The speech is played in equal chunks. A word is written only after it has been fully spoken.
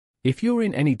If you're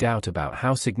in any doubt about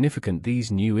how significant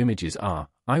these new images are,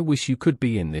 I wish you could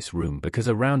be in this room, because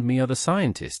around me are the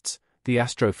scientists, the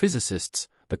astrophysicists,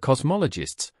 the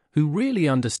cosmologists, who really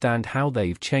understand how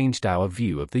they've changed our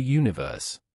view of the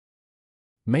universe.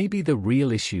 Maybe the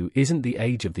real issue isn't the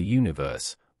age of the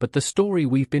universe, but the story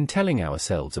we've been telling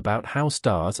ourselves about how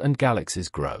stars and galaxies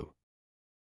grow.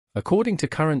 According to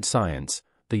current science,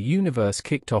 the universe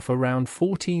kicked off around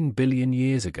 14 billion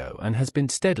years ago and has been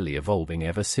steadily evolving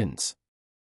ever since.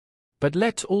 But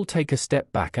let's all take a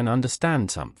step back and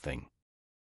understand something.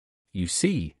 You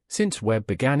see, since Webb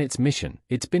began its mission,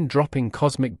 it's been dropping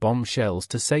cosmic bombshells,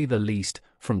 to say the least,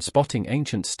 from spotting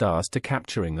ancient stars to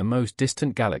capturing the most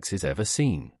distant galaxies ever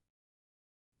seen.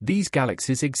 These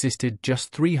galaxies existed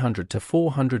just 300 to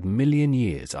 400 million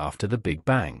years after the Big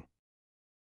Bang.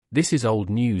 This is old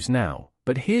news now,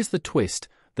 but here's the twist: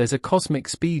 there's a cosmic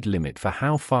speed limit for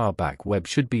how far back Webb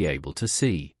should be able to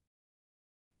see.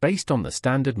 Based on the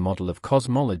standard model of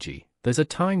cosmology, there's a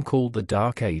time called the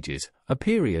Dark Ages, a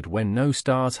period when no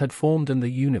stars had formed and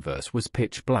the universe was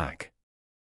pitch black.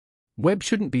 Webb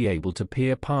shouldn't be able to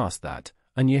peer past that,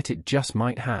 and yet it just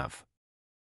might have.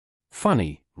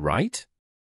 Funny, right?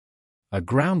 A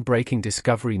groundbreaking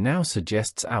discovery now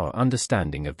suggests our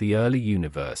understanding of the early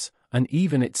universe, and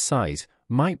even its size,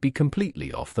 might be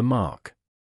completely off the mark.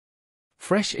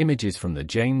 Fresh images from the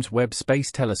James Webb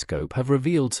Space Telescope have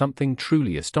revealed something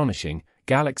truly astonishing: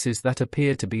 galaxies that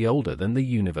appear to be older than the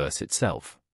universe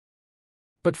itself.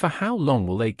 But for how long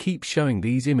will they keep showing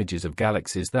these images of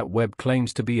galaxies that Webb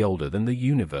claims to be older than the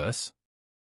universe?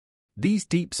 These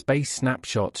deep space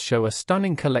snapshots show a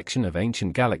stunning collection of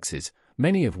ancient galaxies,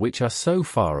 many of which are so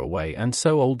far away and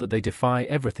so old that they defy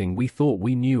everything we thought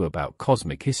we knew about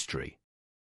cosmic history.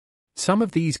 Some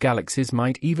of these galaxies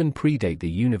might even predate the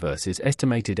universe's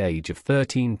estimated age of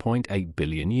 13.8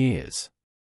 billion years.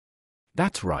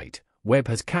 That's right, Webb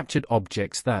has captured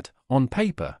objects that, on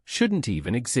paper, shouldn't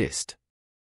even exist.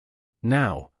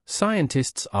 Now,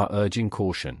 scientists are urging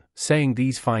caution, saying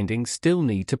these findings still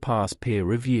need to pass peer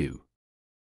review.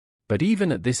 But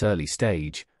even at this early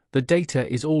stage, the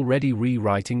data is already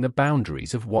rewriting the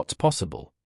boundaries of what's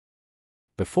possible.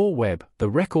 Before Webb, the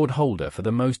record holder for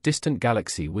the most distant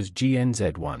galaxy was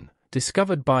GNZ1,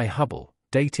 discovered by Hubble,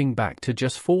 dating back to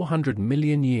just 400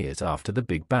 million years after the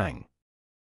Big Bang.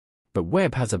 But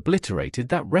Webb has obliterated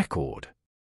that record.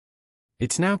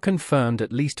 It's now confirmed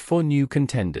at least 4 new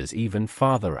contenders even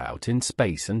farther out in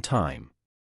space and time.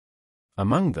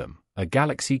 Among them, a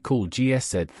galaxy called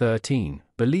GSZ13,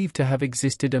 believed to have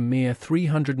existed a mere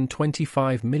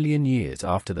 325 million years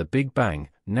after the Big Bang,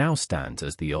 now stands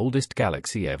as the oldest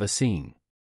galaxy ever seen.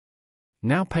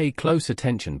 Now pay close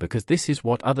attention, because this is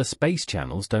what other space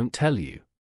channels don't tell you.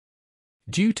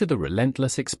 Due to the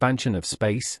relentless expansion of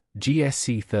space,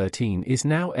 GSC13 is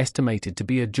now estimated to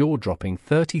be a jaw-dropping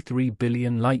 33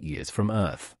 billion light-years from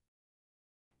Earth.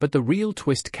 But the real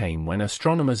twist came when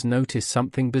astronomers noticed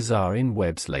something bizarre in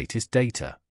Webb's latest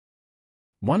data.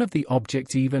 One of the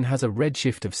objects even has a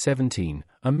redshift of 17,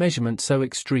 a measurement so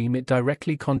extreme it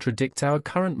directly contradicts our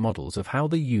current models of how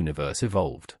the universe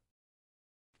evolved.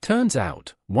 Turns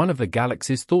out, one of the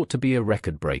galaxies thought to be a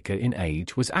record-breaker in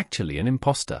age was actually an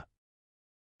imposter.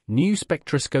 New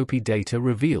spectroscopy data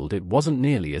revealed it wasn't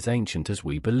nearly as ancient as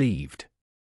we believed.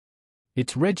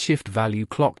 Its redshift value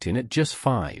clocked in at just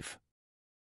 5.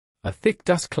 A thick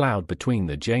dust cloud between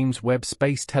the James Webb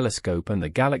Space Telescope and the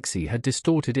galaxy had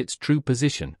distorted its true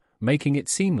position, making it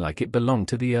seem like it belonged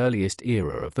to the earliest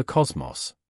era of the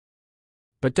cosmos.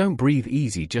 But don't breathe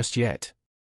easy just yet.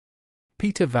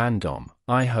 Peter Van Dom,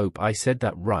 I hope I said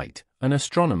that right, an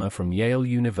astronomer from Yale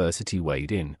University,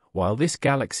 weighed in: while this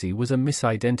galaxy was a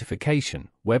misidentification,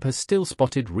 Webb has still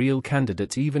spotted real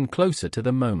candidates even closer to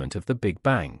the moment of the Big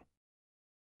Bang.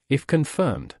 If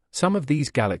confirmed, some of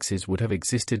these galaxies would have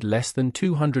existed less than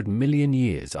 200 million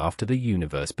years after the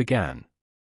universe began.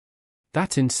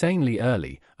 That's insanely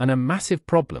early, and a massive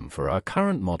problem for our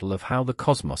current model of how the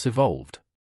cosmos evolved.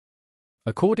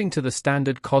 According to the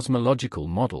standard cosmological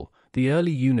model, the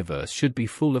early universe should be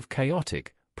full of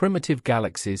chaotic, primitive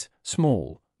galaxies,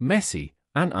 small, messy,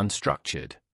 and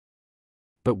unstructured.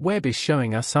 But Webb is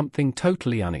showing us something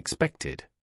totally unexpected.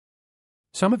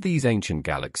 Some of these ancient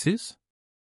galaxies?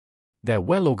 They're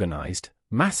well organized,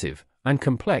 massive, and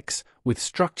complex, with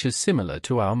structures similar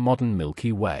to our modern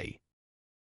Milky Way.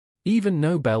 Even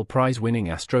Nobel Prize-winning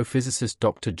astrophysicist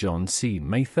Dr. John C.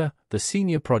 Mather, the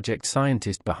senior project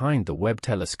scientist behind the Webb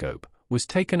telescope, was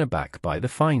taken aback by the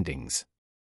findings.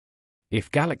 If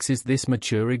galaxies this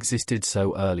mature existed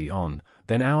so early on,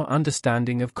 then our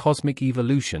understanding of cosmic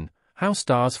evolution, how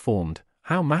stars formed,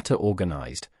 how matter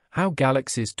organized, how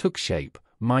galaxies took shape,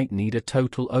 might need a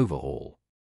total overhaul.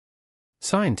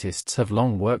 Scientists have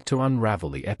long worked to unravel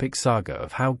the epic saga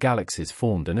of how galaxies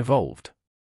formed and evolved.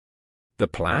 The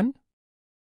plan?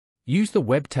 Use the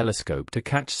Webb telescope to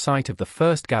catch sight of the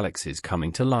first galaxies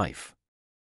coming to life.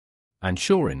 And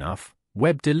sure enough,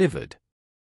 Webb delivered.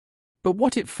 But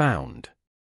what it found?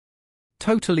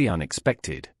 Totally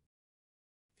unexpected.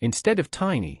 Instead of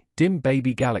tiny, dim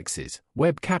baby galaxies,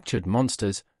 Webb captured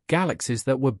monsters, galaxies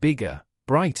that were bigger,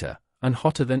 brighter, and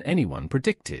hotter than anyone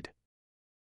predicted.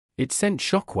 It sent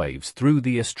shockwaves through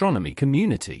the astronomy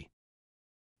community.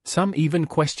 Some even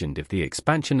questioned if the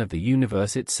expansion of the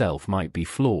universe itself might be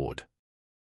flawed.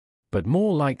 But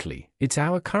more likely, it's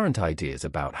our current ideas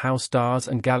about how stars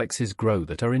and galaxies grow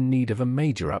that are in need of a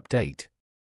major update.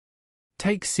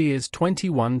 Take Sears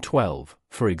 2112,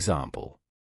 for example.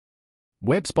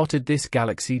 Webb spotted this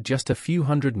galaxy just a few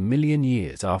 100 million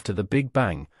years after the Big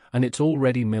Bang, and it's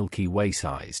already Milky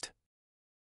Way-sized.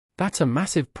 That's a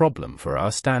massive problem for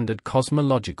our standard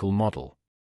cosmological model.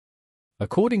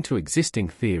 According to existing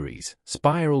theories,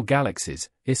 spiral galaxies,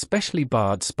 especially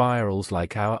barred spirals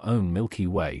like our own Milky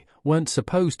Way, weren't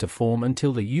supposed to form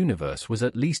until the universe was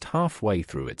at least halfway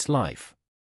through its life.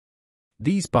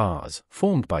 These bars,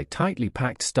 formed by tightly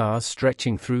packed stars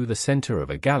stretching through the center of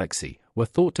a galaxy, were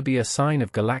thought to be a sign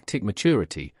of galactic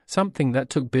maturity, something that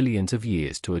took billions of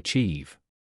years to achieve.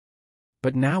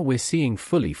 But now we're seeing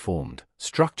fully formed,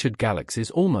 structured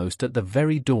galaxies almost at the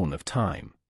very dawn of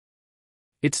time.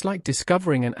 It's like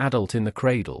discovering an adult in the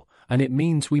cradle, and it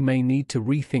means we may need to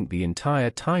rethink the entire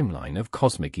timeline of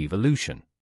cosmic evolution.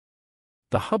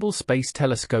 The Hubble Space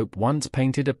Telescope once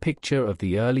painted a picture of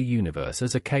the early universe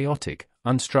as a chaotic,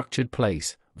 unstructured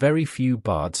place, very few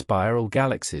barred spiral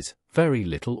galaxies, very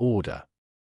little order.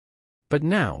 But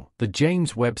now, the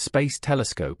James Webb Space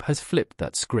Telescope has flipped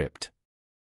that script.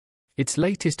 Its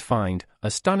latest find, a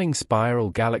stunning spiral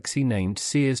galaxy named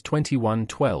Sears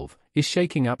 2112, is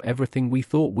shaking up everything we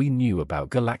thought we knew about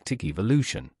galactic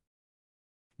evolution.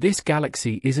 This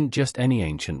galaxy isn't just any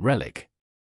ancient relic.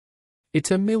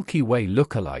 It's a Milky Way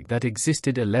lookalike that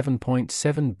existed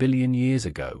 11.7 billion years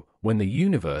ago, when the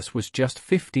universe was just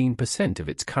 15% of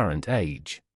its current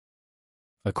age.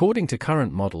 According to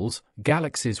current models,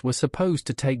 galaxies were supposed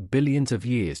to take billions of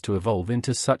years to evolve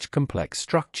into such complex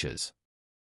structures.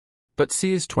 But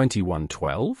Sears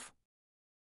 2112?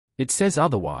 It says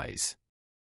otherwise.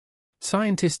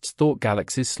 Scientists thought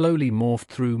galaxies slowly morphed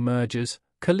through mergers,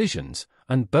 collisions,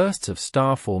 and bursts of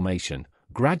star formation,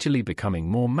 gradually becoming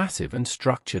more massive and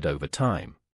structured over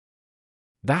time.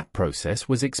 That process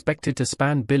was expected to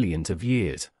span billions of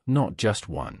years, not just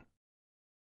one.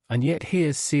 And yet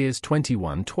here's Sears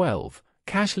 2112,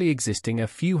 casually existing a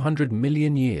few 100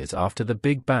 million years after the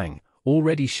Big Bang,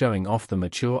 already showing off the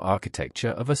mature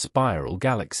architecture of a spiral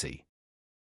galaxy.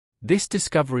 This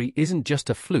discovery isn't just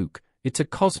a fluke, it's a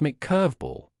cosmic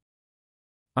curveball.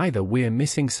 Either we're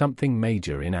missing something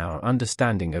major in our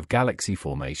understanding of galaxy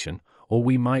formation, or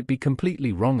we might be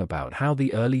completely wrong about how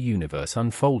the early universe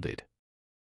unfolded.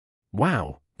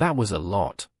 Wow, that was a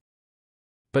lot.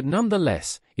 But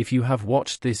nonetheless, if you have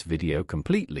watched this video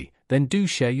completely, then do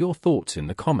share your thoughts in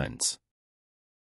the comments.